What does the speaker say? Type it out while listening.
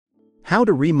How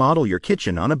to remodel your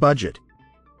kitchen on a budget.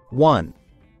 1.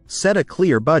 Set a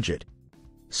clear budget.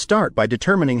 Start by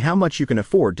determining how much you can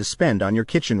afford to spend on your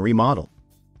kitchen remodel.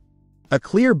 A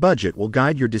clear budget will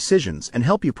guide your decisions and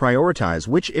help you prioritize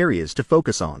which areas to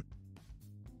focus on.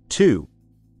 2.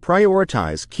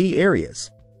 Prioritize key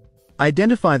areas.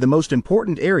 Identify the most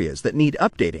important areas that need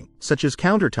updating, such as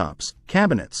countertops,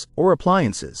 cabinets, or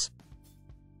appliances.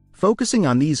 Focusing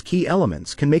on these key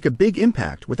elements can make a big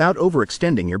impact without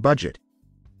overextending your budget.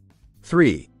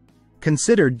 3.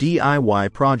 Consider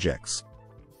DIY projects.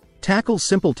 Tackle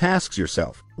simple tasks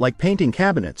yourself, like painting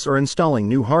cabinets or installing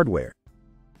new hardware.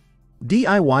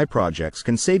 DIY projects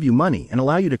can save you money and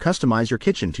allow you to customize your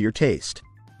kitchen to your taste.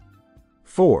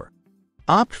 4.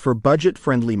 Opt for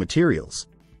budget-friendly materials.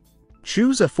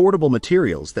 Choose affordable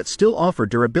materials that still offer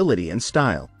durability and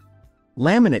style.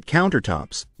 Laminate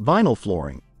countertops, vinyl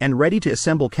flooring, and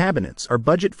ready-to-assemble cabinets are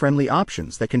budget-friendly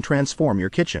options that can transform your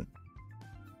kitchen.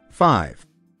 5.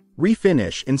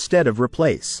 Refinish instead of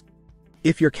replace.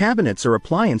 If your cabinets or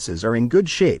appliances are in good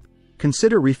shape,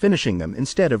 consider refinishing them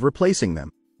instead of replacing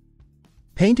them.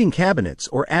 Painting cabinets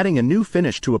or adding a new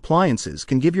finish to appliances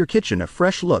can give your kitchen a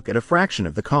fresh look at a fraction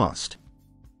of the cost.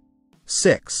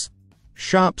 6.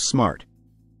 Shop smart.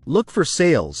 Look for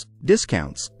sales,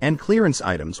 discounts, and clearance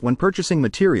items when purchasing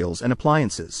materials and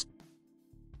appliances.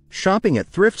 Shopping at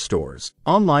thrift stores,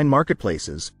 online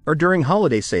marketplaces, or during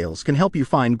holiday sales can help you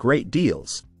find great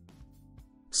deals.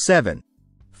 7.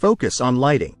 Focus on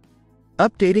lighting.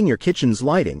 Updating your kitchen's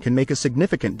lighting can make a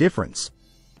significant difference.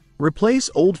 Replace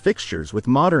old fixtures with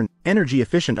modern,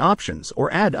 energy-efficient options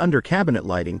or add under-cabinet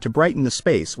lighting to brighten the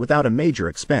space without a major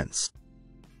expense.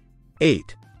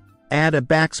 8. Add a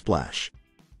backsplash.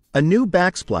 A new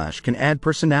backsplash can add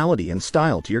personality and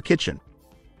style to your kitchen.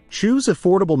 Choose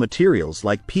affordable materials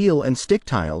like peel and stick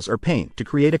tiles or paint to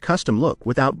create a custom look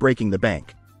without breaking the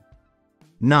bank.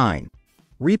 9.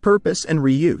 Repurpose and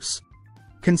reuse.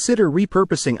 Consider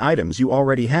repurposing items you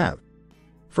already have.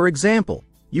 For example,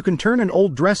 you can turn an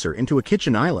old dresser into a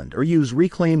kitchen island or use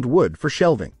reclaimed wood for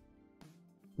shelving.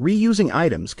 Reusing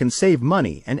items can save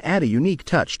money and add a unique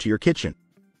touch to your kitchen.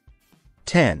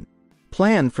 10.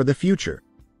 Plan for the future.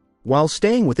 While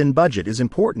staying within budget is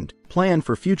important, plan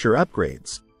for future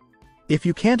upgrades. If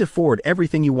you can't afford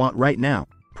everything you want right now,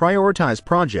 prioritize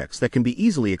projects that can be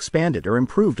easily expanded or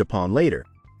improved upon later.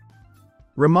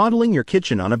 Remodeling your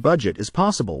kitchen on a budget is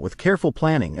possible with careful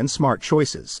planning and smart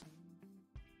choices.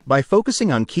 By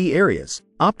focusing on key areas,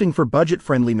 opting for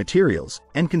budget-friendly materials,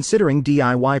 and considering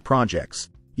DIY projects,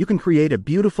 you can create a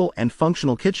beautiful and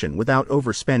functional kitchen without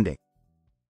overspending.